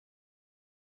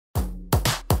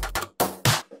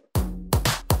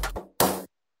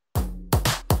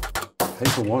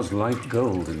Paper was like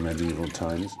gold in medieval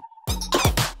times.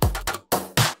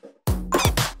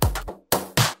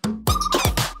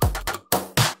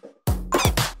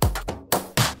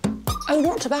 Oh,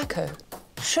 not tobacco.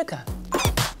 Sugar.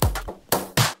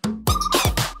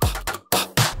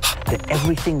 That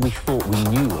everything we thought we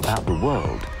knew about the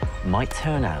world might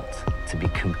turn out to be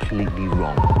completely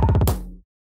wrong.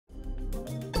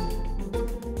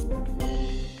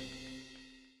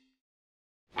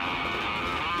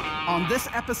 On this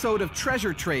episode of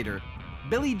Treasure Trader,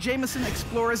 Billy Jamieson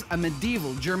explores a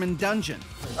medieval German dungeon.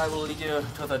 I will lead you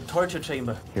to the torture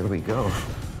chamber. Here we go.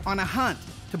 On a hunt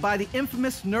to buy the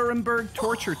infamous Nuremberg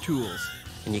torture tools.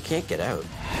 And you can't get out.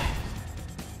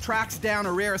 Tracks down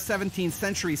a rare 17th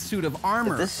century suit of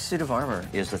armor. If this suit of armor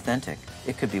is authentic,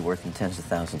 it could be worth in tens of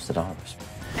thousands of dollars.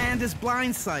 And is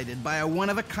blindsided by a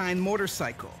one-of-a-kind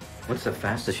motorcycle. What's the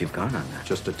fastest you've gone on that?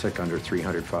 Just a tick under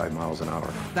 305 miles an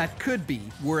hour. That could be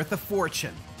worth a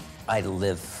fortune. I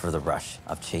live for the rush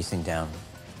of chasing down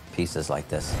pieces like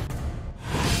this.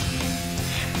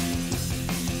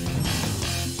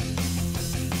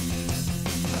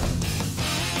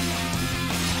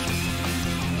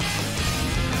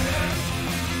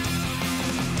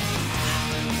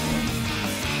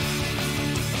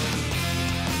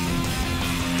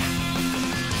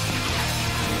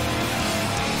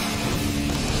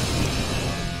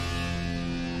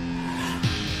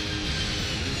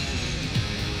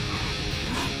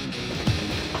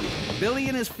 Billy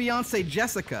and his fiancée,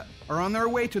 Jessica, are on their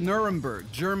way to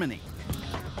Nuremberg, Germany.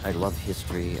 I love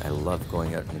history. I love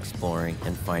going out and exploring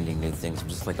and finding new things. I'm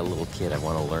just like a little kid. I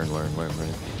want to learn.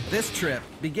 This trip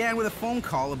began with a phone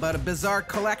call about a bizarre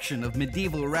collection of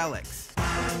medieval relics.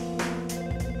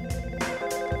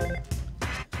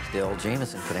 Bill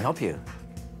Jamieson, can I help you?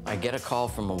 I get a call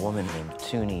from a woman named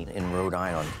Toonie in Rhode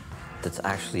Island that's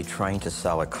actually trying to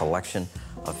sell a collection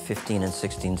of 15th and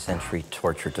 16th century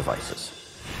torture devices.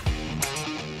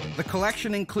 The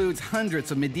collection includes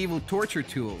hundreds of medieval torture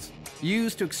tools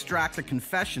used to extract a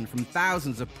confession from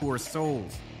thousands of poor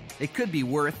souls. It could be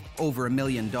worth over $1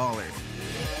 million.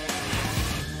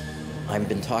 I've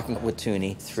been talking with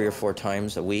Toonie 3 or 4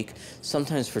 times a week,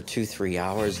 sometimes for 2-3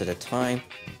 hours at a time.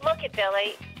 Look at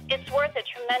Billy. It's worth a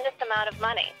tremendous amount of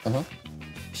money.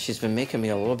 She's been making me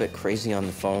a little bit crazy on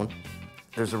the phone.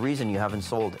 There's a reason you haven't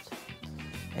sold it.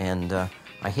 And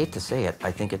I hate to say it,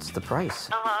 I think it's the price.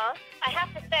 I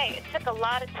have to say, it took a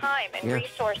lot of time and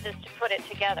resources to put it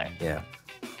together. Yeah.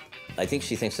 I think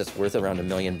she thinks it's worth around $1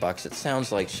 million. It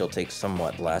sounds like she'll take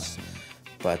somewhat less,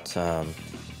 but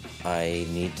I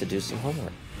need to do some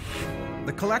homework.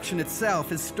 The collection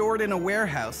itself is stored in a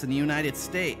warehouse in the United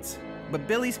States, but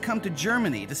Billy's come to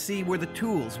Germany to see where the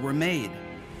tools were made.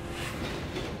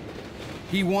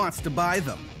 He wants to buy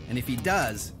them, and if he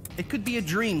does, it could be a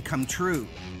dream come true.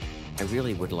 I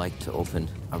really would like to open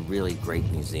a really great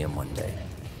museum one day.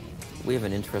 We have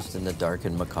an interest in the dark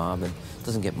and macabre, and it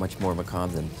doesn't get much more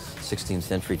macabre than 16th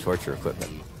century torture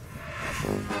equipment.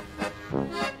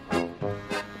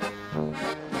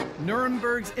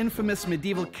 Nuremberg's infamous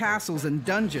medieval castles and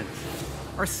dungeons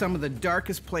are some of the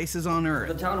darkest places on Earth.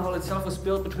 The town hall itself was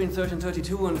built between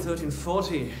 1332 and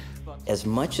 1340. As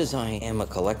much as I am a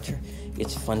collector,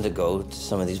 it's fun to go to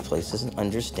some of these places and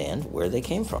understand where they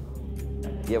came from.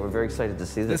 Yeah, we're very excited to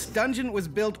see this. This dungeon was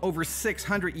built over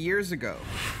 600 years ago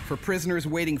for prisoners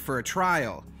waiting for a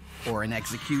trial or an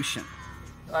execution.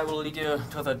 I will lead you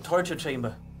to the torture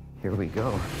chamber. Here we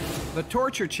go. The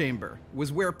torture chamber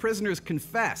was where prisoners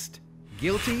confessed,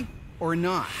 guilty or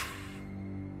not.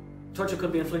 Torture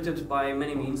could be inflicted by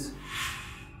many means.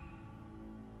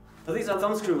 So these are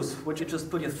thumb screws, which you just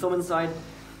put your thumb inside,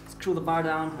 screw the bar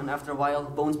down, and after a while,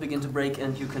 bones begin to break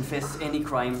and you confess any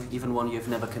crime, even one you've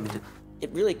never committed. It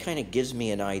really kind of gives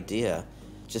me an idea.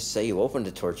 Just say you opened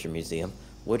a torture museum.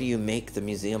 What do you make the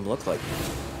museum look like?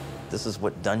 This is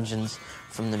what dungeons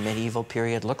from the medieval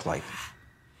period look like.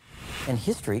 And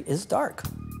history is dark.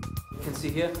 You can see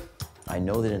here. I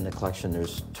know that in the collection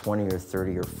there's 20 or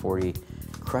 30 or 40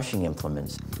 crushing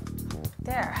implements.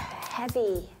 They're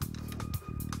heavy.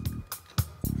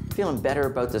 Feeling better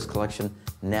about this collection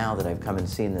now that I've come and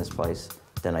seen this place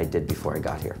than I did before I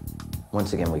got here.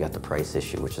 Once again, we got the price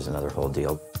issue, which is another whole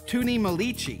deal. Toonie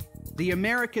Malici, the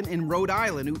American in Rhode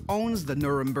Island who owns the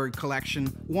Nuremberg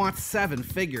collection, wants 7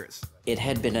 figures. It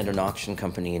had been at an auction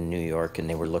company in New York, and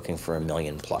they were looking for $1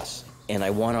 million+. And I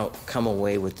want to come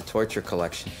away with the torture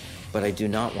collection, but I do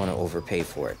not want to overpay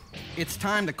for it. It's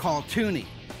time to call Toonie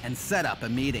and set up a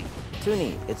meeting.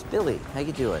 Toonie, it's Billy. How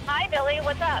you doing? Hi, Billy.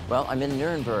 What's up? Well, I'm in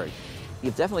Nuremberg.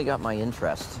 You've definitely got my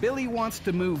interest. Billy wants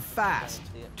to move fast.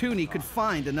 Toonie could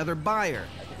find another buyer.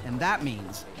 And that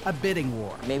means a bidding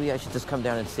war. Maybe I should just come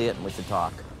down and see it and we should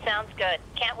talk. Sounds good.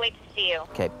 Can't wait to see you.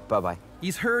 Okay, bye-bye.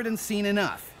 He's heard and seen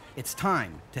enough. It's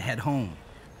time to head home.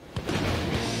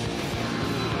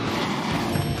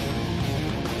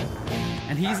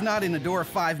 And he's not in the door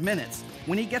 5 minutes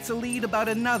when he gets a lead about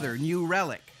another new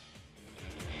relic.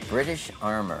 British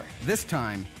armor. This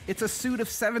time, it's a suit of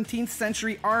 17th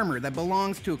century armor that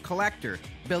belongs to a collector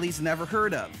Billy's never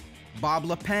heard of, Bob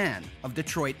LePan of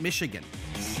Detroit, Michigan.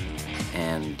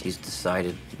 And he's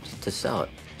decided to sell it.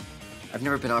 I've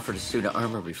never been offered a suit of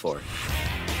armor before.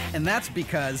 And that's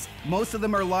because most of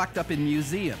them are locked up in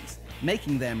museums,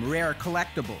 making them rare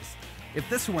collectibles. If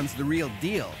this one's the real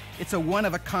deal, it's a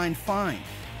one-of-a-kind find.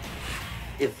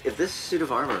 If this suit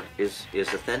of armor is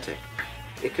authentic,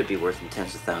 it could be worth in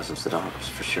tens of thousands of dollars,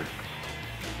 for sure.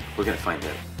 We're gonna find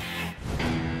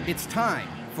out. It's time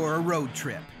for a road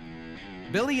trip.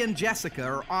 Billy and Jessica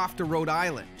are off to Rhode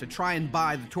Island to try and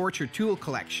buy the torture tool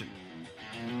collection.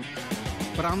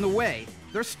 But on the way,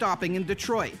 they're stopping in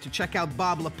Detroit to check out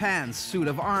Bob LePan's suit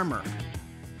of armor.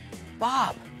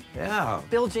 Bob! Yeah.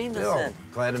 Bill Jamieson. Bill,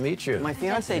 glad to meet you. My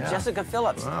fiancée, Yeah. Jessica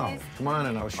Phillips. Wow. Come on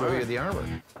and I'll show you the armor.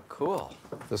 Cool.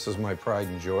 This is my pride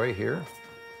and joy here.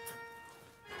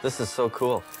 This is so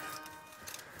cool.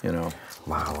 You know.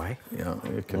 Wow, eh? Yeah.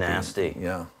 It can Nasty. Be,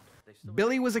 yeah.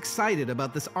 Billy was excited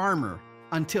about this armor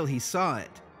until he saw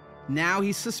it. Now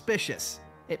he's suspicious.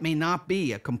 It may not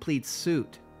be a complete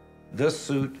suit. This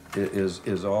suit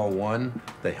is all one.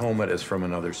 The helmet is from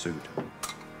another suit.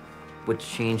 Which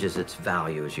changes its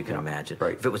value, as you can imagine.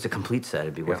 Right. If it was a complete set,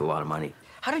 it'd be worth a lot of money.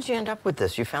 How did you end up with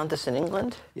this? You found this in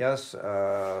England? Yes,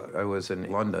 I was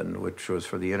in London, which was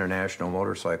for the International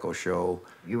Motorcycle Show.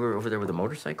 You were over there with a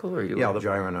motorcycle, or you? Yeah, were... the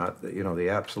Gyronaut, you know, the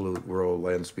absolute world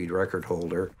land speed record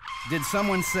holder. Did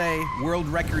someone say world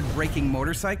record breaking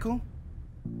motorcycle?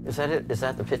 Is that it? Is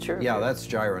that the picture? Yeah, that's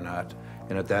Gyronaut.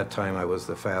 And at that time, I was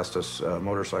the fastest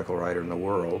motorcycle rider in the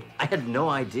world. I had no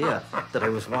idea that I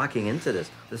was walking into this.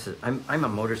 I'm a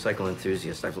motorcycle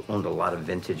enthusiast. I've owned a lot of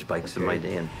vintage bikes in my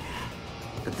day,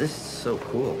 but this is so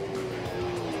cool.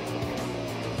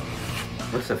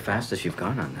 What's the fastest you've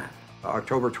gone on that?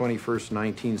 October 21st,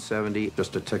 1970,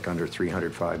 just a tick under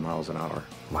 305 miles an hour.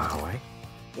 Wow, eh?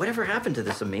 Whatever happened to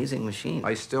this amazing machine?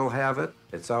 I still have it.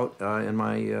 It's out in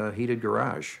my heated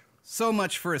garage. So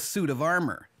much for a suit of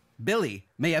armor. Billy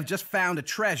may have just found a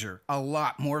treasure a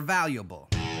lot more valuable.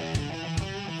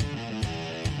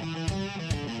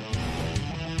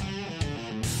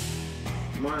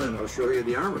 Come on and I'll show you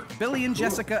the armor. Billy and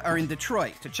Jessica are in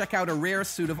Detroit to check out a rare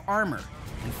suit of armor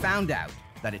and found out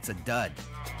that it's a dud.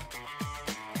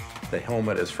 The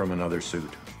helmet is from another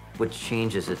suit. Which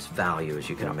changes its value, as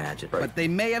you can imagine. But they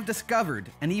may have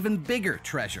discovered an even bigger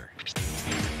treasure.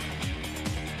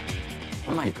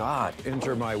 Oh my God.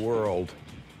 Enter my world.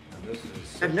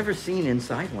 I've never seen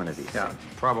inside one of these. Yeah,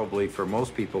 probably for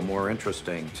most people more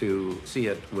interesting to see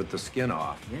it with the skin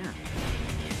off. Yeah.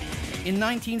 In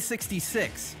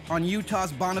 1966, on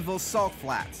Utah's Bonneville Salt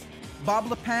Flats, Bob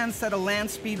LePan set a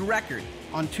land speed record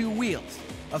on 2 wheels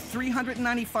of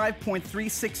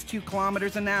 395.362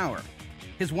 kilometers an hour.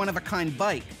 His one-of-a-kind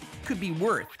bike could be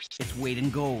worth its weight in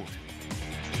gold.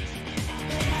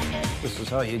 This is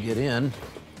how you get in.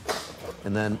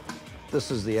 And then this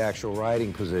is the actual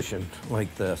riding position,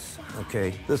 like this,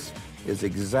 okay? This is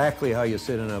exactly how you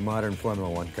sit in a modern Formula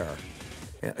One car,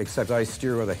 except I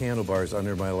steer with the handlebars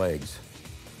under my legs.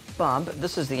 Bob,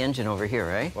 this is the engine over here,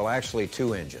 eh? Well, actually,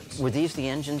 2 engines. Were these the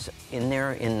engines in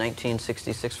there in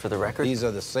 1966 for the record? These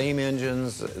are the same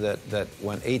engines that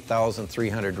went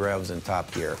 8,300 revs in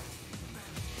top gear.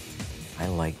 I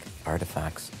like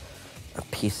artifacts,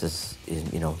 pieces,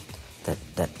 you know,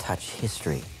 that touch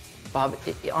history. Bob,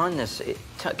 on this,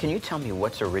 can you tell me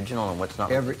what's original and what's not?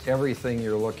 Everything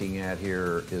you're looking at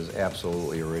here is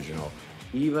absolutely original.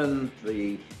 Even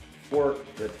the fork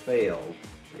that failed,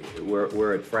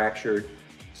 where it fractured.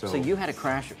 So you had a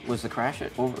crash. Was the crash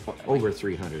Over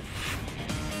 300.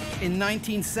 In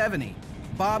 1970,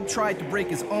 Bob tried to break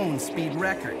his own speed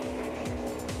record.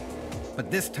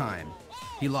 But this time,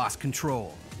 he lost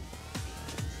control.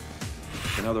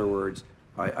 In other words,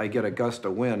 I get a gust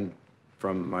of wind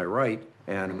from my right,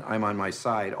 and I'm on my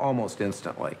side almost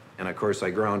instantly. And of course, I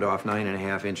ground off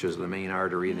 9.5 inches of the main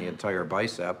artery in the entire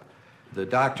bicep. The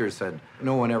doctor said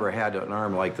no one ever had an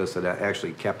arm like this that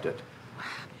actually kept it.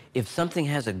 If something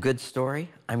has a good story,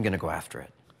 I'm going to go after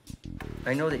it.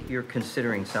 I know that you're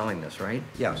considering selling this, right?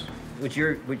 Yes. Would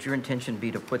your intention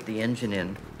be to put the engine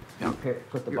in, Yeah.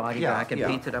 put the body Yeah, back, and yeah.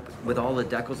 paint it up with all the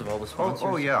decals of all the sponsors?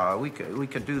 Oh yeah, we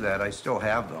could do that. I still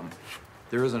have them.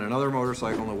 There isn't another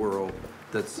motorcycle in the world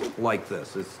that's like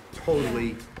this. It's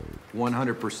totally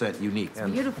 100% unique.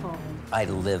 And Beautiful. I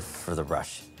live for the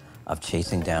rush of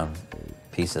chasing down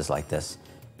pieces like this.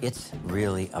 It's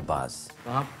really a buzz.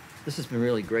 Bob, this has been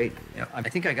really great. Yeah. I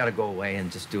think I got to go away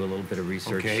and just do a little bit of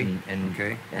research Okay.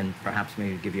 and perhaps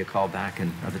maybe give you a call back,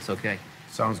 and if it's okay.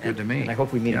 Sounds good to me. And I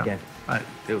hope we meet again.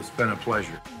 It's been a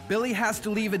pleasure. Billy has to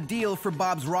leave a deal for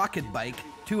Bob's rocket bike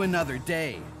to another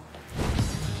day.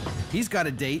 He's got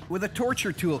a date with a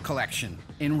torture tool collection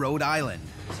in Rhode Island.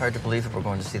 It's hard to believe that we're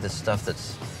going to see the stuff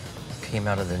that's came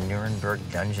out of the Nuremberg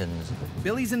dungeons.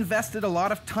 Billy's invested a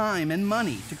lot of time and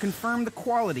money to confirm the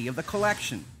quality of the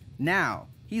collection. Now,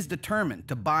 he's determined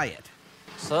to buy it.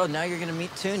 So now you're going to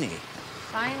meet Toonie.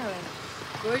 Finally.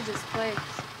 Gorgeous place.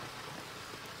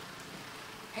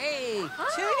 Hey,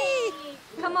 Hi.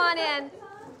 Come on in.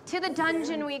 To the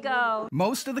dungeon we go.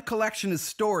 Most of the collection is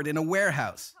stored in a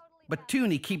warehouse, but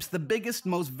Toonie keeps the biggest,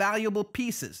 most valuable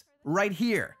pieces right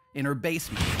here in her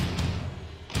basement.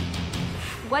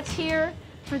 What's here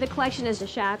for the collection is the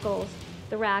shackles,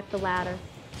 the rack, the ladder.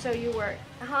 So you were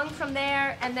hung from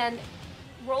there and then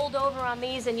rolled over on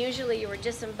these, and usually you were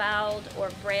disemboweled or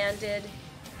branded,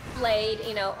 flayed,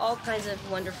 you know, all kinds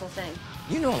of wonderful things.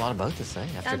 You know a lot about this, eh?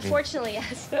 Unfortunately,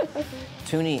 yes.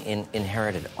 Toonie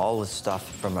inherited all the stuff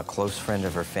from a close friend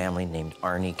of her family named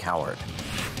Arnie Coward.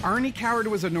 Arnie Coward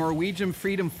was a Norwegian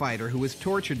freedom fighter who was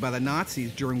tortured by the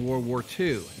Nazis during World War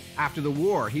II. After the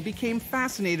war, he became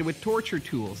fascinated with torture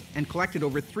tools and collected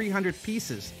over 300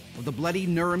 pieces of the bloody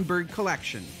Nuremberg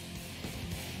collection.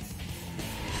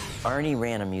 Arnie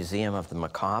ran a museum of the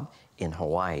macabre in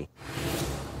Hawaii,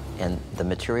 and the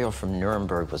material from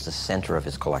Nuremberg was the center of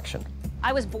his collection.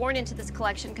 I was born into this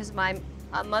collection because my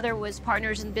mother was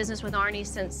partners in business with Arnie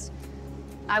since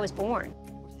I was born.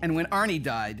 And when Arnie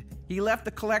died, he left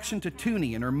the collection to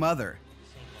Toonie and her mother.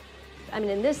 I mean,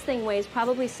 and this thing weighs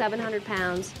probably 700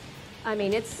 pounds. I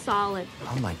mean, it's solid.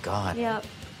 Oh my God. Yep.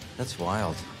 That's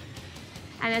wild.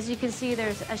 And as you can see,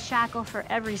 there's a shackle for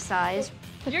every size.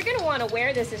 You're gonna want to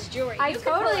wear this as jewelry. You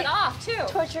can pull it off too.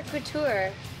 Torture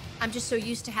couture. I'm just so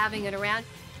used to having it around.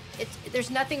 There's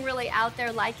nothing really out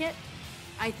there like it.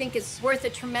 I think it's worth a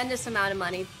tremendous amount of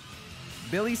money.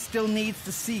 Billy still needs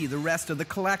to see the rest of the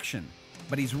collection,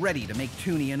 but he's ready to make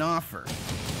Toonie an offer,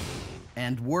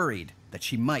 and worried that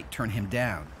she might turn him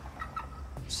down.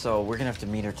 So we're gonna have to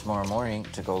meet her tomorrow morning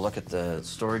to go look at the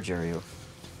storage area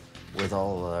with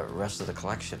all the rest of the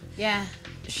collection. Yeah.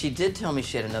 She did tell me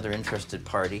she had another interested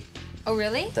party Oh,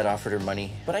 really? that offered her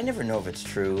money, but I never know if it's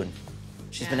true, and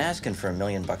she's been asking for $1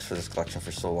 million for this collection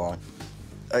for so long.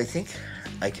 I think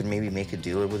I can maybe make a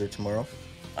deal with her tomorrow.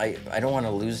 I don't want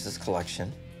to lose this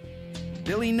collection.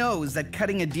 Billy knows that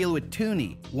cutting a deal with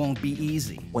Toonie won't be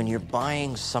easy. When you're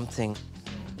buying something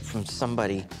from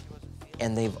somebody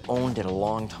and they've owned it a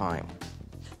long time,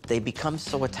 they become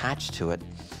so attached to it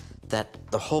that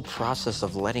the whole process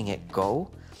of letting it go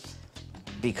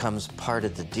becomes part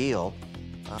of the deal.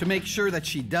 To make sure that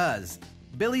she does,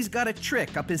 Billy's got a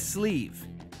trick up his sleeve.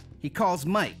 He calls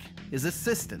Mike, his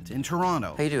assistant in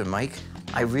Toronto. How you doing, Mike?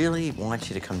 I really want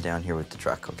you to come down here with the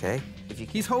truck, okay?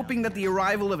 He's hoping that the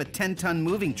arrival of a 10-ton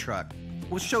moving truck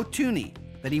will show Toonie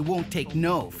that he won't take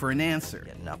no for an answer.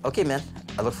 No. Okay, man.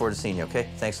 I look forward to seeing you, okay?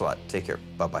 Thanks a lot. Take care.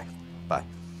 Bye-bye. Bye.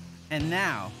 And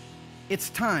now, it's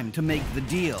time to make the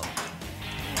deal.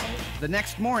 The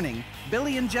next morning,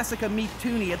 Billy and Jessica meet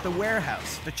Toonie at the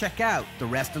warehouse to check out the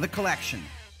rest of the collection.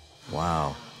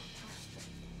 Wow.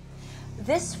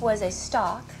 This was a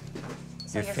stock.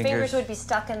 So your fingers would be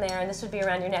stuck in there, and this would be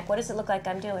around your neck. What does it look like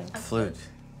I'm doing? Flute.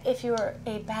 If you were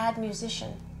a bad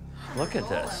musician. Look at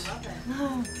this.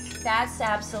 That's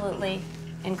absolutely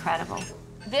incredible.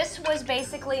 This was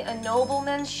basically a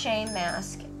nobleman's shame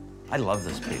mask. I love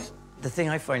this piece. The thing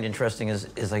I find interesting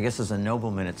is I guess as a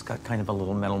nobleman, it's got kind of a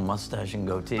little metal mustache and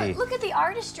goatee. But look at the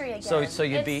artistry again. So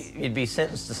you'd be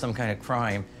sentenced to some kind of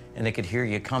crime, and they could hear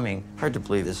you coming. Hard to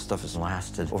believe this stuff has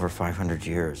lasted over 500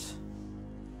 years.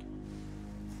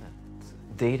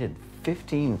 Dated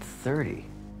 1530.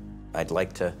 I'd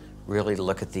like to really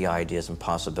look at the ideas and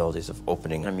possibilities of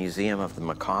opening a museum of the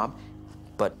macabre,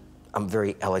 but a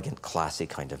very elegant, classy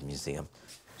kind of museum.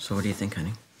 So what do you think,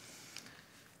 honey?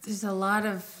 There's a lot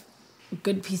of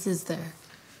good pieces there.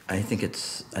 I think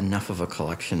it's enough of a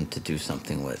collection to do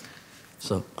something with.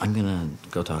 So I'm gonna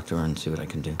go talk to her and see what I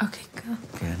can do. Okay, go.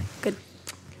 Okay, honey? Good.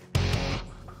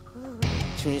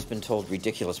 Toonie's been told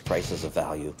ridiculous prices of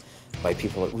value by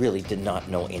people that really did not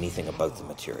know anything about the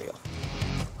material.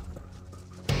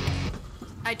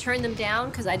 I turned them down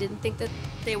because I didn't think that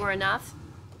they were enough.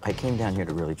 I came down here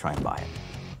to really try and buy it.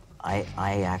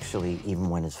 I actually even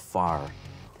went as far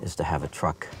as to have a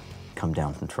truck come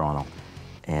down from Toronto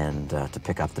and to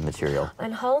pick up the material.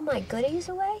 And haul my goodies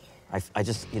away? I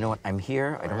just, you know what, I'm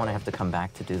here. I don't want to have to come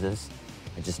back to do this.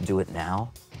 I just do it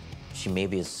now. She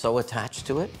maybe is so attached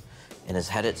to it and has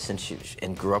had it since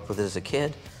and grew up with it as a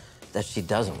kid that she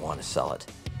doesn't want to sell it.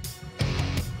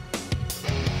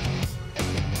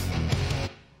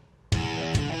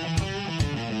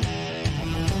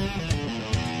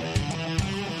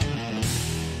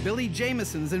 Billy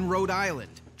Jamieson's in Rhode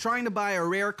Island, trying to buy a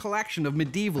rare collection of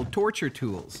medieval torture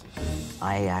tools.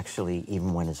 I actually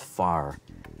even went as far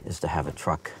as to have a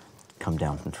truck come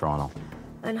down from Toronto.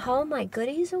 And haul my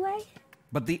goodies away?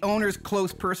 But the owner's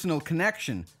close personal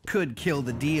connection could kill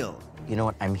the deal. You know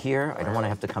what, I'm here. I don't want to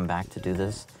have to come back to do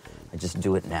this. I just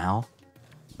do it now.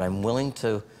 But I'm willing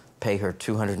to pay her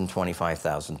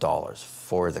 $225,000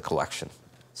 for the collection.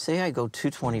 Say I go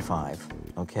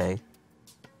 $225,000, okay?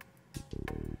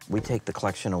 We take the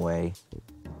collection away.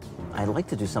 I'd like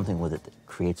to do something with it that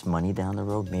creates money down the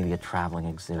road, maybe a traveling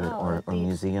exhibit or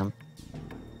museum.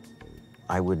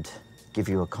 I would give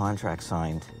you a contract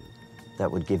signed that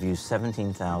would give you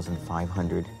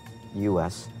 $17,500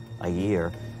 US a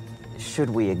year should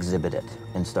we exhibit it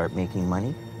and start making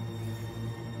money.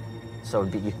 So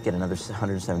you could get another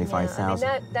 $175,000.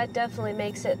 Yeah, I mean, that definitely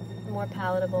makes it more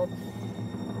palatable.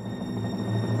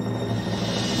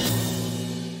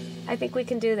 I think we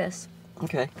can do this.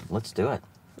 Okay, let's do it.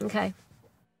 Okay.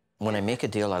 When I make a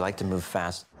deal, I like to move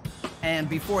fast. And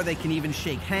before they can even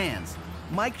shake hands,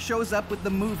 Mike shows up with the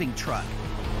moving truck.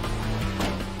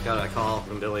 Got a call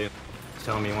from Billy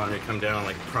telling me he wanted me to come down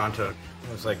like pronto.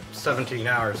 It was like 17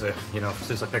 hours,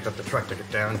 since I picked up the truck to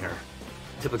get down here.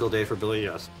 Typical day for Billy,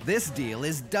 yes. This deal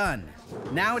is done.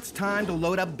 Now it's time to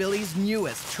load up Billy's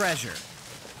newest treasure.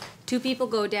 2 people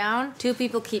go down, 2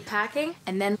 people keep packing,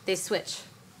 and then they switch.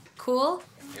 Cool?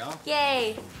 Yeah.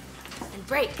 Yay! And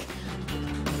break.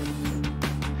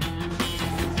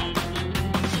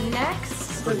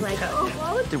 Next, we're like,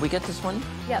 oh, Did we get this one?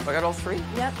 Yep. I got all 3?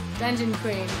 Yep, Dungeon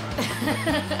Queen.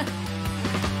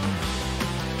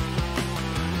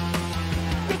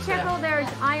 Be careful, there's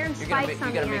iron spikes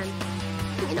on the end.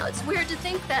 You know, it's weird to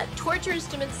think that torture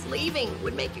instruments leaving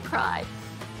would make you cry.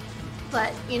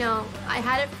 But, you know, I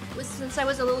had it since I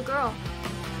was a little girl.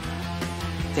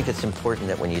 I think it's important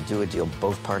that when you do a deal,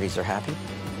 both parties are happy.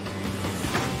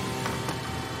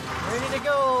 Ready to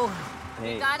go.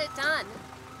 Hey, Got it done.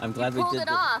 I'm glad we pulled it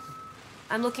off.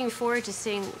 I'm looking forward to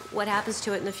seeing what happens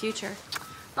to it in the future.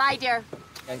 Bye, dear.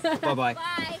 Bye-bye.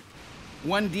 Bye.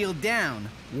 One deal down,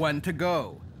 1 to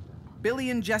go. Billy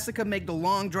and Jessica make the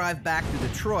long drive back to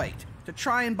Detroit to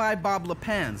try and buy Bob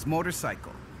Lepin's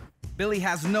motorcycle. Billy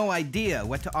has no idea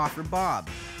what to offer Bob,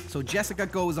 so Jessica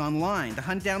goes online to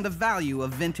hunt down the value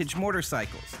of vintage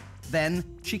motorcycles. Then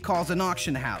she calls an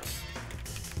auction house.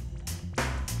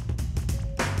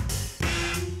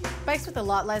 Bikes with a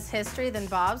lot less history than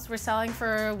Bob's were selling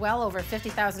for well over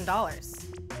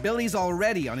 $50,000. Billy's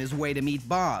already on his way to meet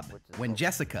Bob when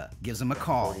Jessica gives him a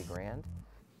call. 40 grand.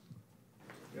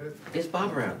 Is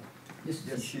Bob around?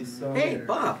 Hey,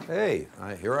 Bob. Hey,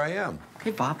 here I am.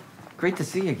 Hey, Bob. Great to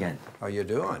see you again. How you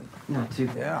doing? Not too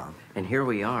bad. Yeah. And here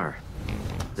we are,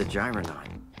 the Gyronaut.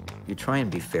 You try and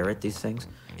be fair at these things,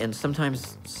 and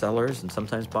sometimes sellers and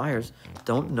sometimes buyers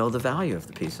don't know the value of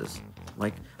the pieces,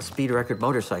 like a speed record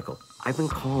motorcycle. I've been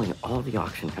calling all the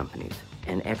auction companies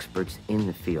and experts in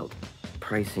the field,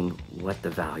 pricing what the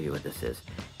value of this is.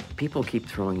 People keep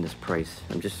throwing this price,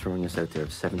 I'm just throwing this out there, of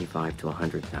 $75,000 to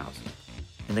 $100,000.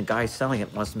 And the guy selling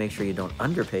it wants to make sure you don't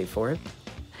underpay for it.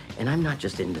 And I'm not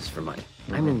just in this for money.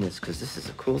 I'm in this because this is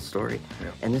a cool story,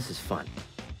 and this is fun.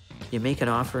 You make an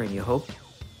offer and you hope.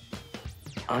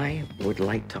 I would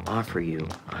like to offer you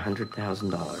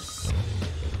 $100,000.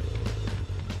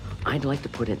 I'd like to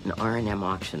put it in R&M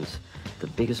Auctions, the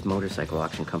biggest motorcycle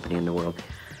auction company in the world.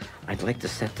 I'd like to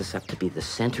set this up to be the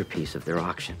centerpiece of their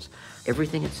auctions.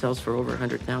 Everything it sells for over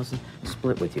 $100,000,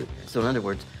 split with you. So in other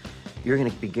words, you're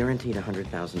going to be guaranteed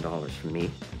 $100,000 from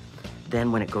me.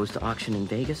 Then when it goes to auction in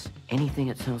Vegas, anything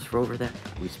it sells for over that,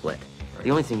 we split. Right. The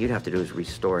only thing you'd have to do is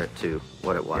restore it to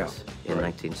what it was in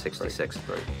 1966.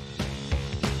 Right.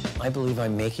 I believe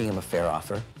I'm making him a fair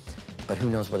offer, but who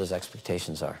knows what his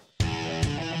expectations are.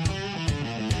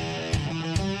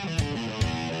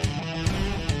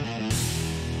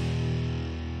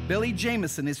 Billy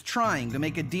Jamieson is trying to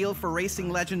make a deal for racing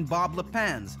legend Bob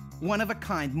Lepin's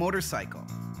one-of-a-kind motorcycle.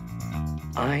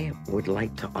 I would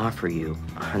like to offer you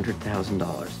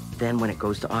 $100,000. Then when it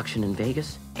goes to auction in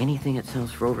Vegas, anything it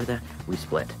sells for over that, we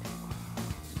split.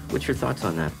 What's your thoughts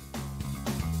on that?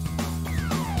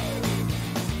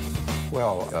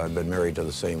 Well, I've been married to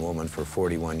the same woman for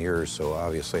 41 years, so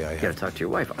obviously I You gotta talk to your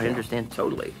wife. I understand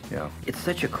totally. Yeah. It's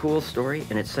such a cool story,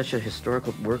 and it's such a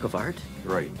historical work of art.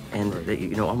 Right. And that,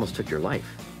 you know, almost took your life,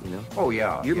 you know? Oh,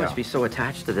 yeah. You must be so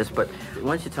attached to this, but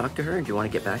why don't you talk to her, and do you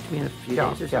want to get back to me in a few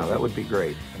days or something? Yeah, that would be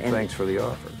great. And thanks for the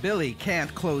offer. Billy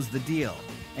can't close the deal,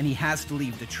 and he has to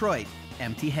leave Detroit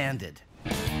empty-handed.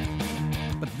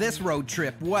 But this road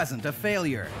trip wasn't a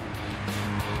failure.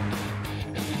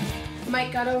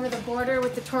 Mike got over the border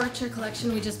with the torture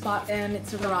collection we just bought, and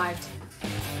it's arrived.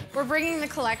 We're bringing the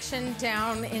collection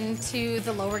down into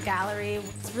the lower gallery.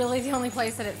 It's really the only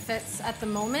place that it fits at the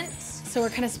moment. So we're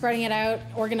kind of spreading it out,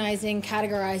 organizing,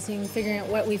 categorizing, figuring out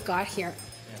what we've got here.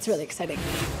 It's really exciting.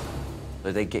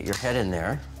 So they get your head in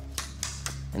there,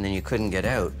 and then you couldn't get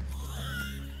out.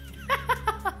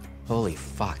 Holy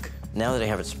fuck. Now that I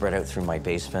have it spread out through my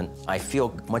basement, I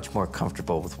feel much more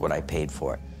comfortable with what I paid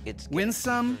for it. Win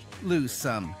some, lose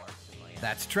some.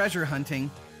 That's treasure hunting.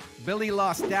 Billy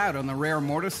lost out on the rare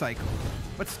motorcycle,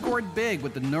 but scored big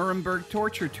with the Nuremberg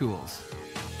torture tools.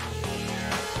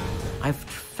 I've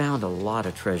found a lot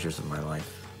of treasures in my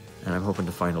life, and I'm hoping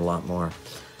to find a lot more.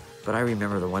 But I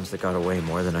remember the ones that got away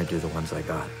more than I do the ones I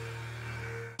got.